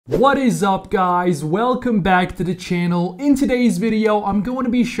What is up, guys? Welcome back to the channel. In today's video, I'm going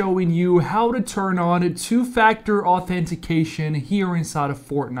to be showing you how to turn on two-factor authentication here inside of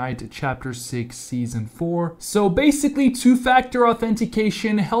Fortnite Chapter 6 Season 4. So basically, two-factor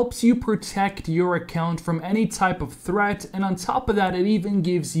authentication helps you protect your account from any type of threat, and on top of that, it even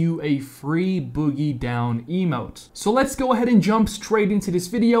gives you a free Boogie Down emote. So let's go ahead and jump straight into this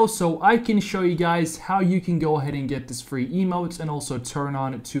video so I can show you guys how you can go ahead and get this free emote and also turn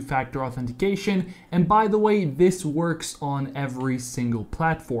on two-factor authentication. And by the way, this works on every single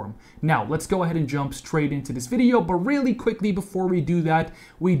platform. Now let's go ahead and jump straight into this video, but really quickly before we do that,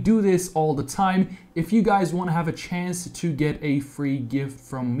 we do this all the time. If you guys want to have a chance to get a free gift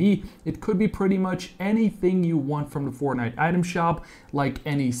from me, it could be pretty much anything you want from the Fortnite item shop, like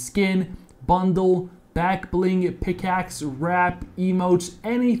any skin, bundle, back bling, pickaxe, wrap, emotes,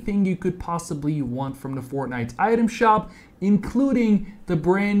 anything you could possibly want from the Fortnite item shop, including the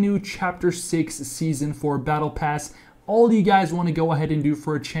brand new Chapter 6 Season 4 Battle Pass. All you guys want to go ahead and do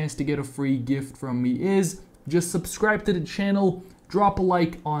for a chance to get a free gift from me is just subscribe to the channel, drop a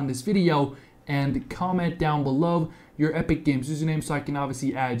like on this video, and comment down below your Epic Games username so I can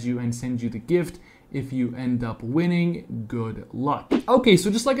obviously add you and send you the gift. If you end up winning, good luck. Okay,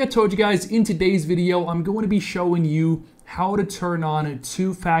 so just like I told you guys, in today's video, I'm going to be showing you how to turn on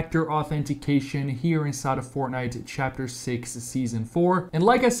two-factor authentication here inside of Fortnite Chapter 6 Season 4. And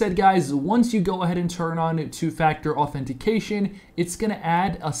like I said, guys, once you go ahead and turn on two-factor authentication, it's going to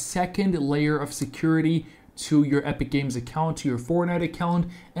add a second layer of security to your Epic Games account, to your Fortnite account.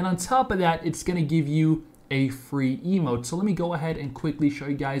 And on top of that, it's going to give you a free emote. So let me go ahead and quickly show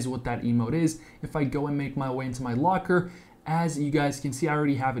you guys what that emote is. If I go and make my way into my locker, as you guys can see, I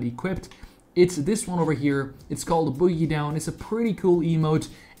already have it equipped. It's this one over here. It's called Boogie Down. It's a pretty cool emote,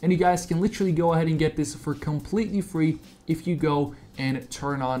 and you guys can literally go ahead and get this for completely free if you go and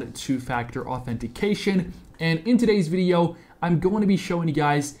turn on two-factor authentication. And in today's video, I'm going to be showing you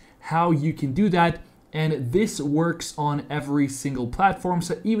guys how you can do that. And this works on every single platform.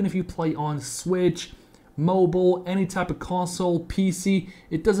 So even if you play on Switch, mobile, any type of console, PC,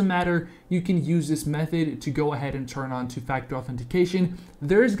 it doesn't matter. You can use this method to go ahead and turn on two-factor authentication.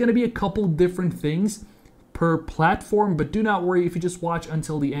 There's going to be a couple different things per platform, but do not worry. If you just watch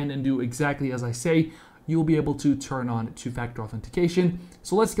until the end and do exactly as I say, you'll be able to turn on two-factor authentication.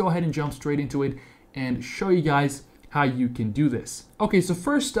 So let's go ahead and jump straight into it and show you guys how you can do this. Okay, so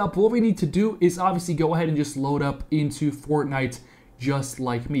first up, what we need to do is obviously go ahead and just load up into Fortnite just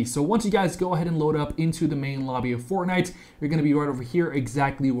like me. So once you guys go ahead and load up into the main lobby of Fortnite, you're going to be right over here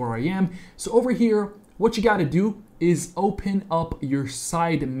exactly where I am. So over here, what you got to do is open up your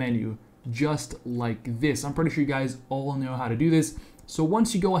side menu just like this. I'm pretty sure you guys all know how to do this. So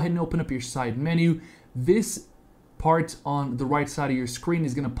once you go ahead and open up your side menu, this part on the right side of your screen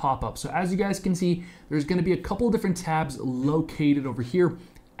is going to pop up. So as you guys can see, there's going to be a couple different tabs located over here.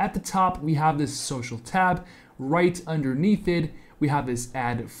 At the top, we have this social tab. Right underneath it, we have this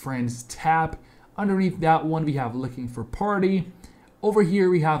add friends tab. Underneath that one, we have looking for party. Over here,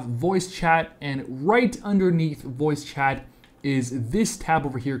 we have voice chat, and right underneath voice chat is this tab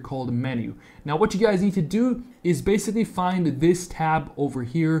over here called menu. Now, what you guys need to do is basically find this tab over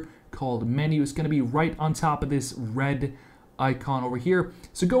here called menu. It's going to be right on top of this red icon over here.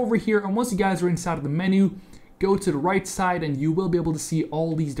 So go over here, and once you guys are inside of the menu, go to the right side, and you will be able to see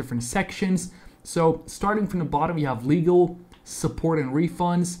all these different sections. So starting from the bottom, we have legal, support and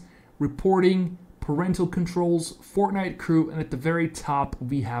refunds, reporting, parental controls, Fortnite crew, and at the very top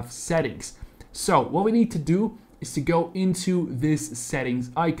we have settings. So what we need to do is to go into this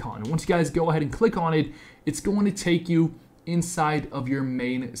settings icon. Once you guys go ahead and click on it, it's going to take you inside of your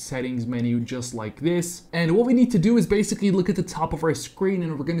main settings menu just like this. And what we need to do is basically look at the top of our screen,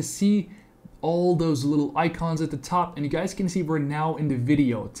 and we're going to see all those little icons at the top, and you guys can see we're now in the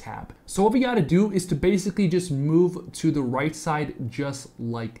video tab. So what we got to do is to basically just move to the right side just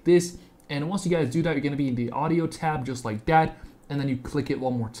like this. And once you guys do that, you're going to be in the audio tab just like that, and then you click it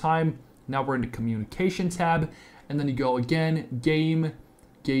one more time. Now we're in the communication tab, and then you go again, game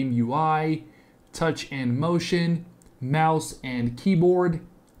UI, touch and motion, mouse and keyboard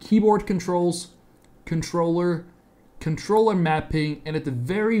controls, controller mapping, and at the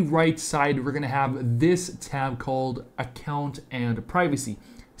very right side, we're going to have this tab called account and privacy.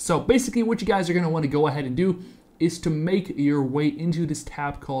 So basically what you guys are going to want to go ahead and do is to make your way into this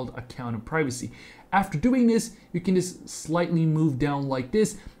tab called account and privacy. After doing this, you can just slightly move down like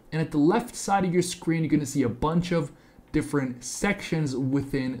this, and at the left side of your screen, you're going to see a bunch of different sections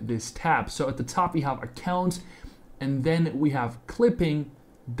within this tab. So at the top, we have account, and then we have clipping,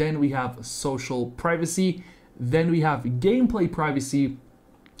 then we have social privacy, then we have gameplay privacy,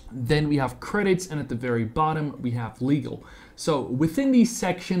 Then we have credits, and at the very bottom we have legal. So within these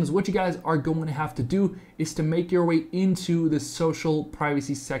sections, what you guys are going to have to do is to make your way into the social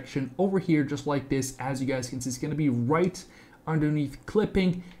privacy section over here, just like this. As you guys can see, it's going to be right underneath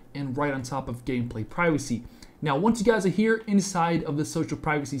clipping and right on top of gameplay privacy. Now, once you guys are here inside of the social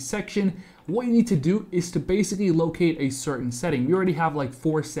privacy section, what you need to do is to basically locate a certain setting. We already have like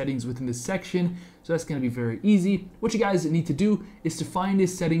 4 settings within this section, so that's going to be very easy. What you guys need to do is to find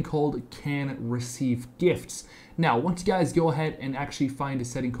this setting called can receive gifts. Now, once you guys go ahead and actually find a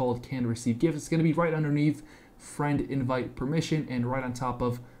setting called can receive gifts, it's going to be right underneath friend invite permission and right on top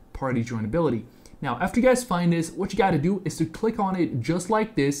of party joinability. Now, after you guys find this, what you got to do is to click on it just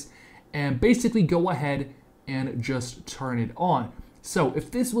like this and basically go ahead and just turn it on. So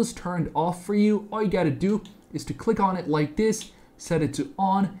if this was turned off for you, all you got to do is to click on it like this, set it to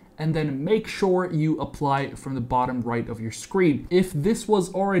on, and then make sure you apply from the bottom right of your screen. If this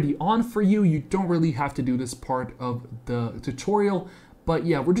was already on for you, you don't really have to do this part of the tutorial. But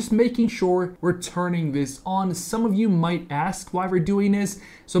yeah, we're just making sure we're turning this on. Some of you might ask why we're doing this.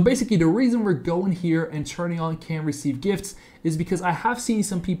 So basically the reason we're going here and turning on can receive gifts is because I have seen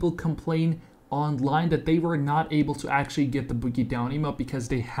some people complain online that they were not able to actually get the Boogie Down emote because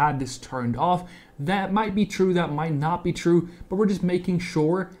they had this turned off. That might be true, that might not be true, but we're just making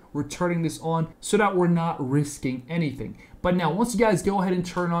sure we're turning this on so that we're not risking anything. But now once you guys go ahead and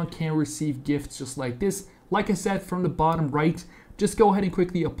turn on can receive gifts just like this, like I said, from the bottom right, just go ahead and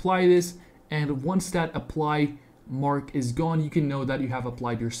quickly apply this, and once that apply mark is gone, you can know that you have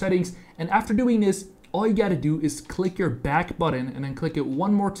applied your settings. And after doing this, all you got to do is click your back button and then click it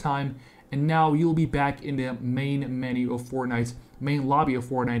one more time, and now you'll be back in the main menu of Fortnite, main lobby of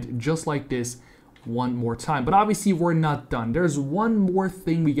Fortnite, just like this one more time. But obviously we're not done. There's one more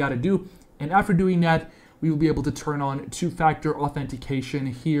thing we got to do, and after doing that, we will be able to turn on two-factor authentication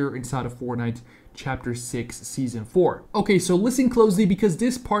here inside of Fortnite Chapter 6 Season 4. Okay, so listen closely because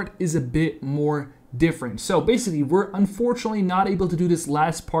this part is a bit more different. So basically, we're unfortunately not able to do this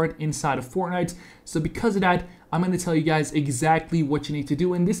last part inside of Fortnite. So because of that, I'm going to tell you guys exactly what you need to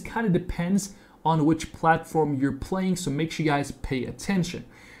do. And this kind of depends on which platform you're playing. So make sure you guys pay attention.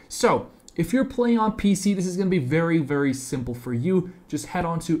 So if you're playing on PC, this is going to be very, very simple for you. Just head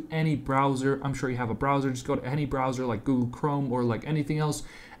on to any browser. I'm sure you have a browser. Just go to any browser like Google Chrome or like anything else.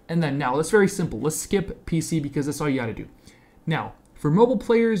 And then now, that's very simple. Let's skip PC because that's all you got to do. Now, for mobile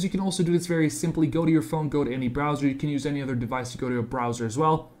players, you can also do this very simply. Go to your phone, go to any browser. You can use any other device to go to a browser as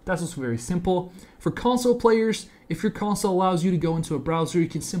well. That's also very simple. For console players, if your console allows you to go into a browser, you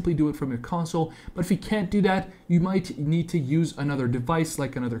can simply do it from your console. But if you can't do that, you might need to use another device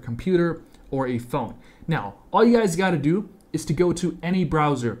like another computer or a phone. Now, all you guys got to do is to go to any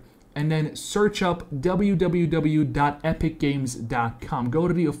browser and then search up www.epicgames.com. Go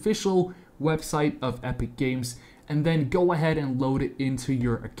to the official website of Epic Games and then go ahead and load it into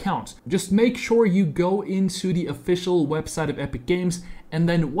your account. Just make sure you go into the official website of Epic Games, and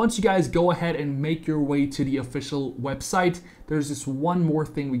then once you guys go ahead and make your way to the official website, there's this one more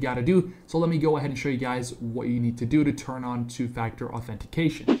thing we gotta do. So let me go ahead and show you guys what you need to do to turn on two-factor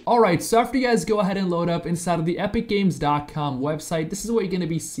authentication. Alright, so after you guys go ahead and load up inside of the epicgames.com website, this is what you're gonna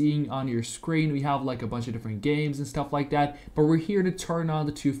be seeing on your screen. We have like a bunch of different games and stuff like that, but we're here to turn on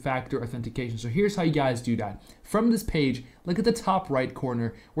the two-factor authentication. So here's how you guys do that. From this page, look at the top right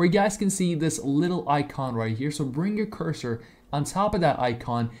corner where you guys can see this little icon right here. So bring your cursor on top of that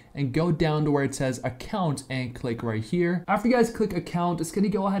icon and go down to where it says account and click right here. After you guys click account, it's going to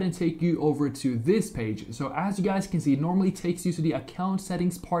go ahead and take you over to this page. So as you guys can see, it normally takes you to the account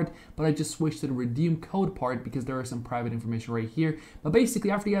settings part, but I just switched to the redeem code part because there is some private information right here. But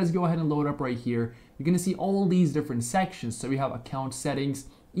basically, after you guys go ahead and load up right here, you're going to see all these different sections. So we have account settings,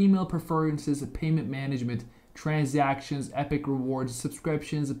 email preferences, payment management, transactions, epic rewards,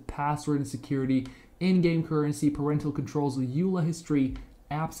 subscriptions, password and security, in-game currency, parental controls, EULA history,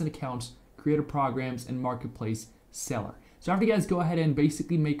 apps and accounts, creator programs, and marketplace seller. So after you guys go ahead and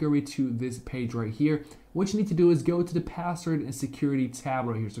basically make your way to this page right here, what you need to do is go to the password and security tab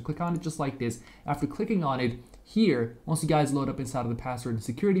right here. So click on it just like this. After clicking on it here, once you guys load up inside of the password and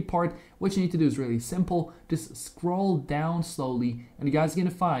security part, what you need to do is really simple. Just scroll down slowly and you guys are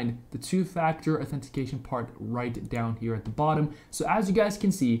gonna find the two-factor authentication part right down here at the bottom. So as you guys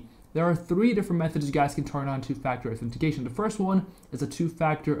can see, there are 3 different methods you guys can turn on two-factor authentication. The first one is a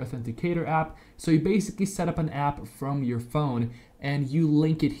two-factor authenticator app. So you basically set up an app from your phone and you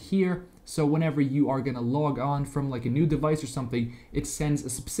link it here. So whenever you are gonna log on from like a new device or something, it sends a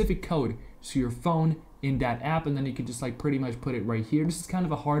specific code to your phone in that app, and then you can just like pretty much put it right here. This is kind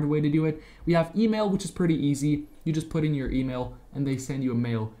of a hard way to do it. We have email, which is pretty easy. You just put in your email and they send you a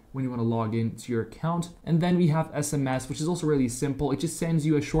mail when you want to log in to your account. And then we have SMS, which is also really simple. It just sends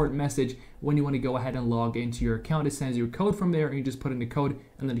you a short message when you want to go ahead and log into your account. It sends you a code from there and you just put in the code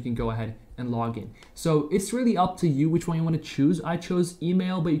and then you can go ahead and log in. So it's really up to you which one you want to choose. I chose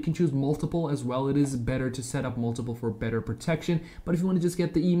email, but you can choose multiple as well. It is better to set up multiple for better protection. But if you want to just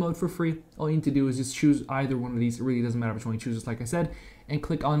get the emote for free, all you need to do is just choose either one of these. It really doesn't matter which one you choose, just like I said, and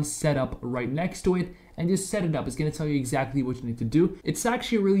click on setup right next to it and just set it up. It's going to tell you exactly what you need to do. It's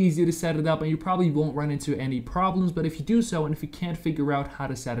actually really easy to set it up and you probably won't run into any problems, but if you do so and if you can't figure out how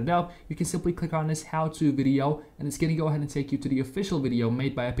to set it up, you can simply click on this how-to video and it's going to go ahead and take you to the official video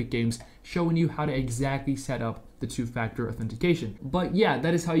made by Epic Games showing you how to exactly set up the two-factor authentication. But yeah,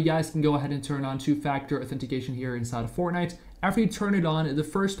 that is how you guys can go ahead and turn on two-factor authentication here inside of Fortnite. After you turn it on, the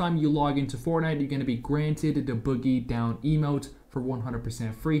first time you log into Fortnite, you're going to be granted the Boogie Down emote for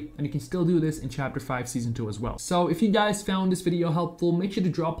 100% free, and you can still do this in Chapter 5 Season 2 as well. So if you guys found this video helpful, make sure to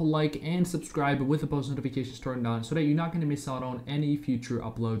drop a like and subscribe with the post notifications turned on so that you're not going to miss out on any future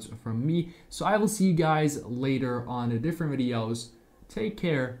uploads from me. So I will see you guys later on the different videos. Take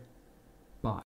care